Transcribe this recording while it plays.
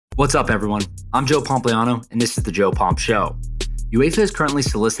What's up, everyone? I'm Joe Pompliano, and this is the Joe Pomp Show. UEFA is currently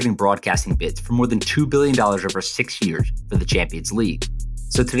soliciting broadcasting bids for more than $2 billion over 6 years for the Champions League.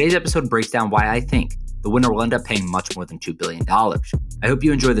 So today's episode breaks down why I think the winner will end up paying much more than $2 billion. I hope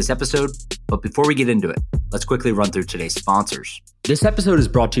you enjoy this episode, but before we get into it, let's quickly run through today's sponsors. This episode is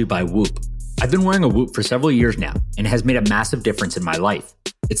brought to you by Whoop. I've been wearing a Whoop for several years now, and it has made a massive difference in my life.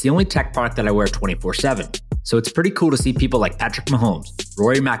 It's the only tech product that I wear 24/7, so it's pretty cool to see people like Patrick Mahomes,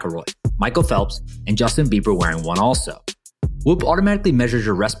 Rory McIlroy, Michael Phelps, and Justin Bieber wearing one also. Whoop automatically measures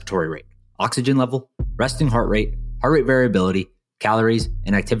your respiratory rate, oxygen level, resting heart rate variability, calories,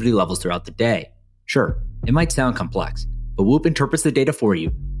 and activity levels throughout the day. Sure, it might sound complex, but Whoop interprets the data for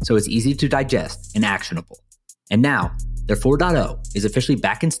you so it's easy to digest and actionable. And now, their 4.0 is officially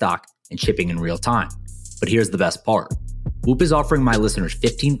back in stock and shipping in real time. But here's the best part. Whoop is offering my listeners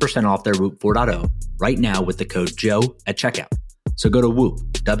 15% off their Whoop 4.0 right now with the code JOE at checkout. So go to Whoop,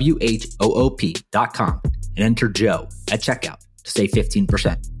 WHOOP.com and enter Joe at checkout to save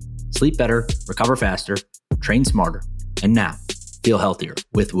 15%. Sleep better, recover faster, train smarter, and now feel healthier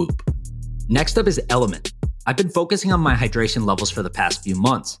with Whoop. Next up is Element. I've been focusing on my hydration levels for the past few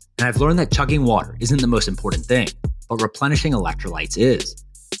months, and I've learned that chugging water isn't the most important thing, but replenishing electrolytes is.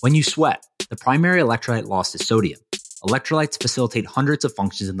 When you sweat, the primary electrolyte lost is sodium. Electrolytes facilitate hundreds of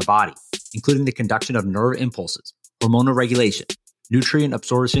functions in the body, including the conduction of nerve impulses, hormonal regulation, nutrient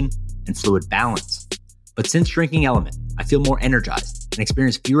absorption, and fluid balance. But since drinking Element, I feel more energized and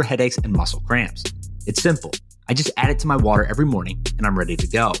experience fewer headaches and muscle cramps. It's simple. I just add it to my water every morning and I'm ready to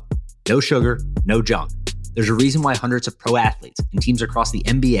go. No sugar, no junk. There's a reason why hundreds of pro athletes and teams across the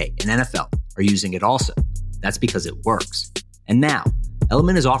NBA and NFL are using it also. That's because it works. And now,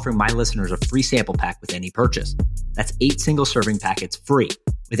 Element is offering my listeners a free sample pack with any purchase. That's 8 single serving packets free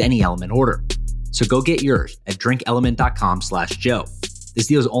with any Element order. So go get yours at drinkelement.com/Joe. This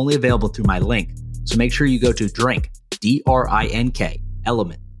deal is only available through my link. So make sure you go to drink, D-R-I-N-K,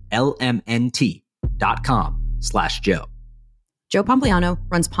 element, LMNT.com/Joe. Joe Pompliano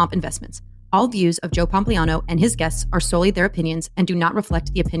runs Pomp Investments. All views of Joe Pompliano and his guests are solely their opinions and do not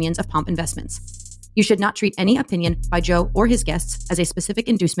reflect the opinions of Pomp Investments. You should not treat any opinion by Joe or his guests as a specific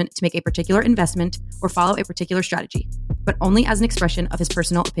inducement to make a particular investment or follow a particular strategy, but only as an expression of his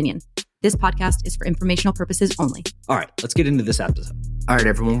personal opinion. This podcast is for informational purposes only. All right, let's get into this episode. All right,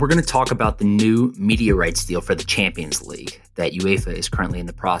 everyone, we're going to talk about the new media rights deal for the Champions League that UEFA is currently in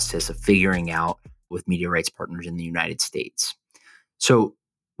the process of figuring out with media rights partners in the United States. So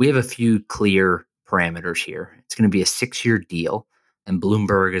we have a few clear parameters here. It's going to be a 6-year deal, and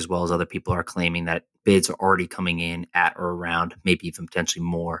Bloomberg, as well as other people, are claiming that bids are already coming in at or around, maybe even potentially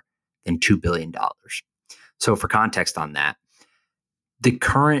more than $2 billion. So for context on that, the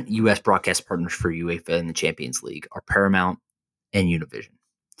current U.S. broadcast partners for UEFA in the Champions League are Paramount and Univision,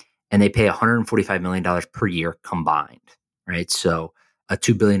 and they pay $145 million per year combined, right? So a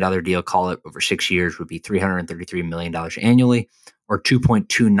 $2 billion deal, call it over 6 years, would be $333 million annually, or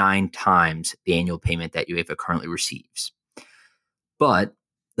 2.29 times the annual payment that UEFA currently receives. But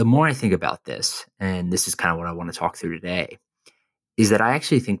the more I think about this, and this is kind of what I want to talk through today, is that I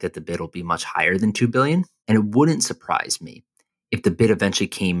actually think that the bid will be much higher than $2 billion, and it wouldn't surprise me if the bid eventually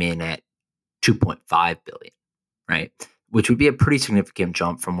came in at $2.5 billion, right? Which would be a pretty significant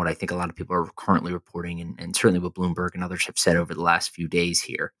jump from what I think a lot of people are currently reporting, and certainly what Bloomberg and others have said over the last few days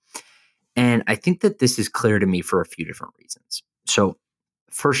here. And I think that this is clear to me for a few different reasons. So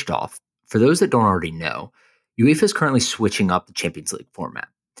first off, for those that don't already know, UEFA is currently switching up the Champions League format.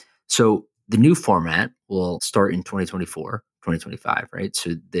 So the new format will start in 2024, 2025, right?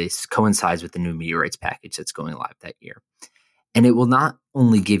 So this coincides with the new media rights package that's going live that year. And it will not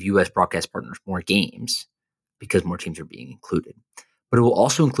only give U.S. broadcast partners more games because more teams are being included, but it will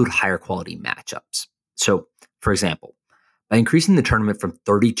also include higher quality matchups. So, for example, by increasing the tournament from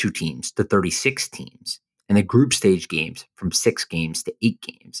 32 teams to 36 teams and the group stage games from 6 games to 8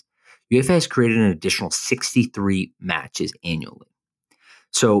 games, UEFA has created an additional 63 matches annually.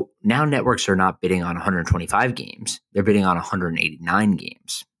 So now networks are not bidding on 125 games, they're bidding on 189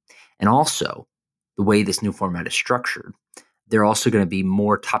 games. And also, the way this new format is structured, there are also going to be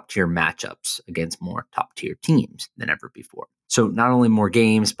more top-tier matchups against more top-tier teams than ever before. So not only more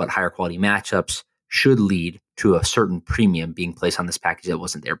games, but higher quality matchups should lead to a certain premium being placed on this package that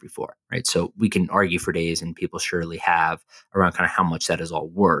wasn't there before, right? So we can argue for days, and people surely have, around kind of how much that is all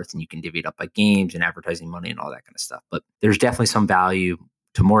worth, and you can divvy it up by games and advertising money and all that kind of stuff. But there's definitely some value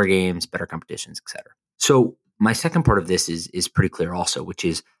to more games, better competitions, et cetera. So my second part of this is pretty clear also, which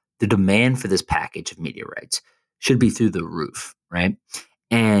is the demand for this package of media rights should be through the roof, right?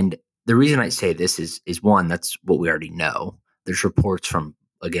 And the reason I say this is one, that's what we already know. There's reports from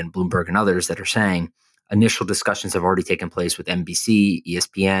again, Bloomberg and others that are saying initial discussions have already taken place with NBC,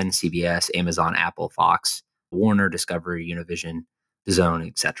 ESPN, CBS, Amazon, Apple, Fox, Warner, Discovery, Univision, DAZN,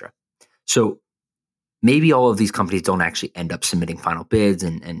 etc. So maybe all of these companies don't actually end up submitting final bids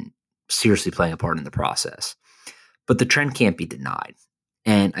and seriously playing a part in the process. But the trend can't be denied.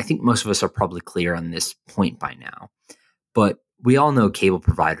 And I think most of us are probably clear on this point by now. But we all know cable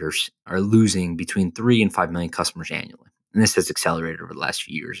providers are losing between 3 and 5 million customers annually. And this has accelerated over the last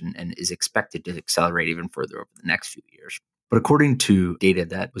few years and is expected to accelerate even further over the next few years. But according to data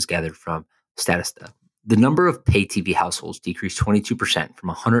that was gathered from Statista, the number of pay TV households decreased 22% from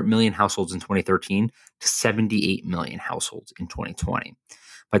 100 million households in 2013 to 78 million households in 2020.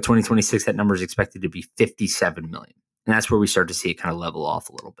 By 2026, that number is expected to be 57 million. And that's where we start to see it kind of level off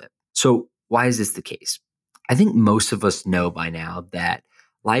a little bit. So why is this the case? I think most of us know by now that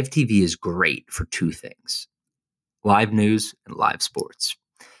live TV is great for two things: live news and live sports.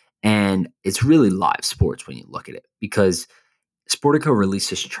 And it's really live sports when you look at it, because Sportico released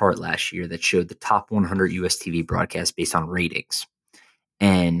this chart last year that showed the top 100 US TV broadcasts based on ratings.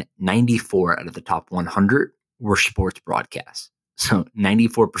 And 94 out of the top 100 were sports broadcasts. So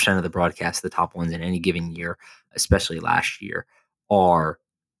 94% of the broadcasts, the top ones in any given year, especially last year, are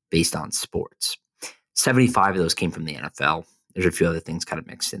based on sports. 75 of those came from the NFL. There's a few other things kind of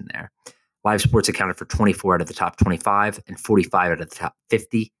mixed in there. Live sports accounted for 24 out of the top 25 and 45 out of the top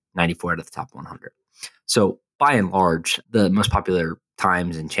 50, 94 out of the top 100. So by and large, the most popular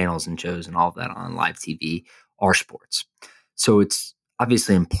times and channels and shows and all of that on live TV are sports. So it's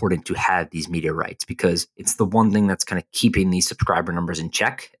obviously important to have these media rights, because it's the one thing that's kind of keeping these subscriber numbers in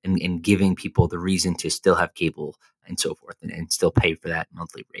check and giving people the reason to still have cable and so forth and still pay for that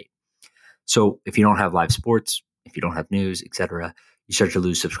monthly rate. So if you don't have live sports, if you don't have news, et cetera, you start to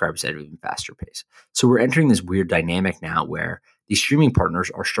lose subscribers at an even faster pace. So we're entering this weird dynamic now where these streaming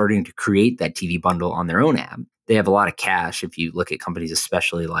partners are starting to create that TV bundle on their own app. They have a lot of cash. If you look at companies,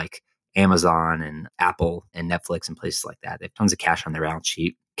 especially like Amazon and Apple and Netflix and places like that, they have tons of cash on their balance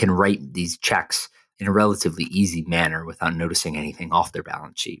sheet, can write these checks in a relatively easy manner without noticing anything off their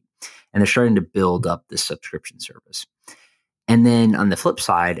balance sheet. And they're starting to build up this subscription service. And then on the flip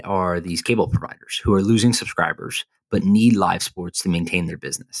side are these cable providers who are losing subscribers but need live sports to maintain their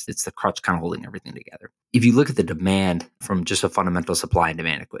business. It's the crutch kind of holding everything together. If you look at the demand from just a fundamental supply and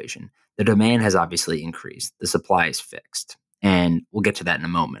demand equation, the demand has obviously increased. The supply is fixed. And we'll get to that in a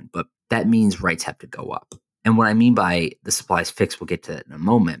moment, but that means rights have to go up. And what I mean by the supply is fixed, we'll get to that in a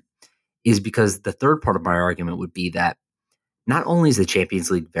moment, is because the third part of my argument would be that not only is the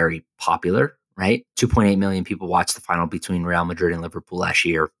Champions League very popular, right? 2.8 million people watched the final between Real Madrid and Liverpool last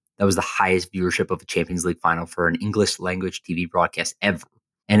year. That was the highest viewership of a Champions League final for an English language TV broadcast ever.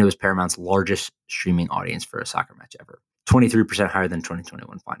 And it was Paramount's largest streaming audience for a soccer match ever. 23% higher than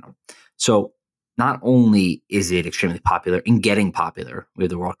 2021 final. So not only is it extremely popular and getting popular, we have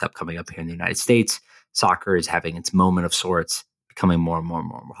the World Cup coming up here in the United States, soccer is having its moment of sorts, becoming more and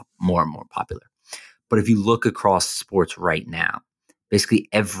more popular. But if you look across sports right now, basically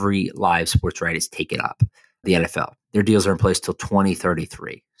every live sports right is taken up. The NFL, their deals are in place till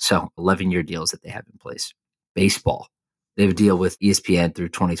 2033. So 11-year deals that they have in place. Baseball, they have a deal with ESPN through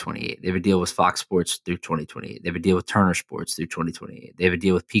 2028. They have a deal with Fox Sports through 2028. They have a deal with Turner Sports through 2028. They have a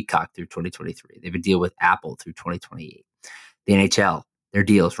deal with Peacock through 2023. They have a deal with Apple through 2028. The NHL, their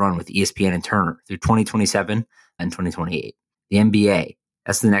deals run with ESPN and Turner through 2027 and 2028. The NBA,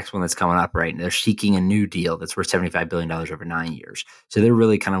 that's the next one that's coming up, right? And they're seeking a new deal that's worth $75 billion over 9 years. So they're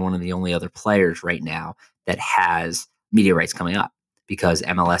really kind of one of the only other players right now that has media rights coming up, because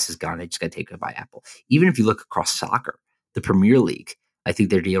MLS is gone. They just got taken by Apple. Even if you look across soccer, the Premier League, I think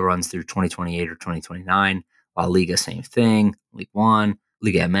their deal runs through 2028 or 2029. La Liga, same thing. League One,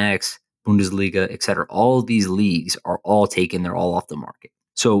 Liga MX, Bundesliga, et cetera. All of these leagues are all taken. They're all off the market.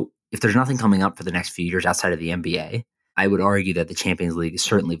 So if there's nothing coming up for the next few years outside of the NBA, I would argue that the Champions League is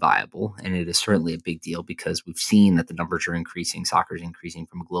certainly viable, and it is certainly a big deal because we've seen that the numbers are increasing. Soccer is increasing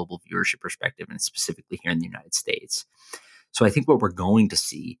from a global viewership perspective, and specifically here in the United States. So I think what we're going to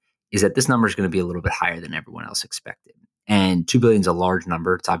see is that this number is going to be a little bit higher than everyone else expected. And 2 billion is a large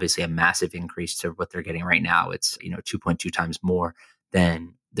number. It's obviously a massive increase to what they're getting right now. It's 2.2 times more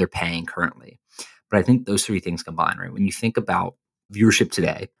than they're paying currently. But I think those three things combine, right? When you think about viewership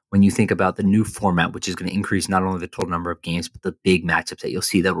today, when you think about the new format, which is going to increase not only the total number of games, but the big matchups that you'll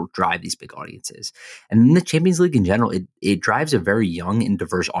see that will drive these big audiences. And then the Champions League in general, it drives a very young and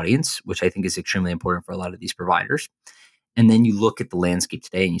diverse audience, which I think is extremely important for a lot of these providers. And then you look at the landscape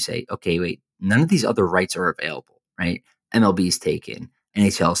today and you say, okay, wait, none of these other rights are available, right? MLB is taken,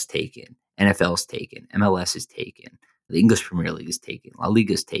 NHL is taken, NFL is taken, MLS is taken. The English Premier League is taken. La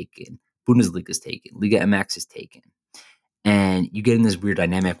Liga is taken. Bundesliga is taken. Liga MX is taken. And you get in this weird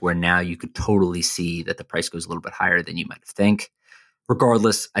dynamic where now you could totally see that the price goes a little bit higher than you might think.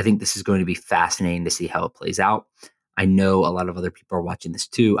 Regardless, I think this is going to be fascinating to see how it plays out. I know a lot of other people are watching this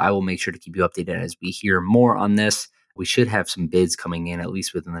too. I will make sure to keep you updated as we hear more on this. We should have some bids coming in, at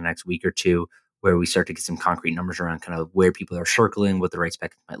least within the next week or two, where we start to get some concrete numbers around kind of where people are circling, what the rights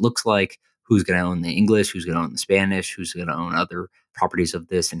package might look like, who's going to own the English, who's going to own the Spanish, who's going to own other properties of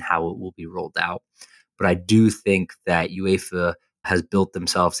this, and how it will be rolled out. But I do think that UEFA has built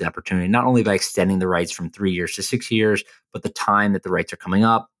themselves the opportunity, not only by extending the rights from 3 years to 6 years, but the time that the rights are coming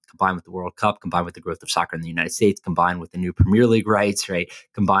up, combined with the World Cup, combined with the growth of soccer in the United States, combined with the new Premier League rights, right?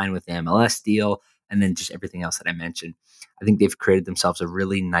 Combined with the MLS deal, and then just everything else that I mentioned. I think they've created themselves a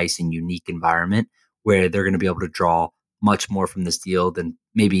really nice and unique environment where they're going to be able to draw much more from this deal than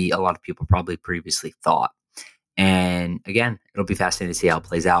maybe a lot of people probably previously thought. And again, it'll be fascinating to see how it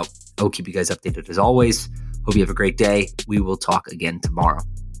plays out. I will keep you guys updated as always. Hope you have a great day. We will talk again tomorrow.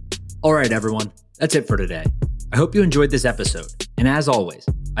 All right, everyone. That's it for today. I hope you enjoyed this episode. And as always,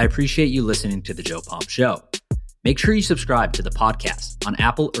 I appreciate you listening to The Joe Pomp Show. Make sure you subscribe to the podcast on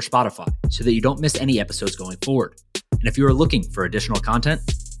Apple or Spotify so that you don't miss any episodes going forward. And if you are looking for additional content,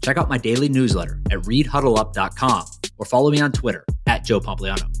 check out my daily newsletter at readhuddleup.com or follow me on Twitter at Joe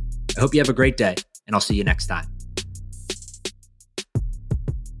Pompliano. I hope you have a great day, and I'll see you next time.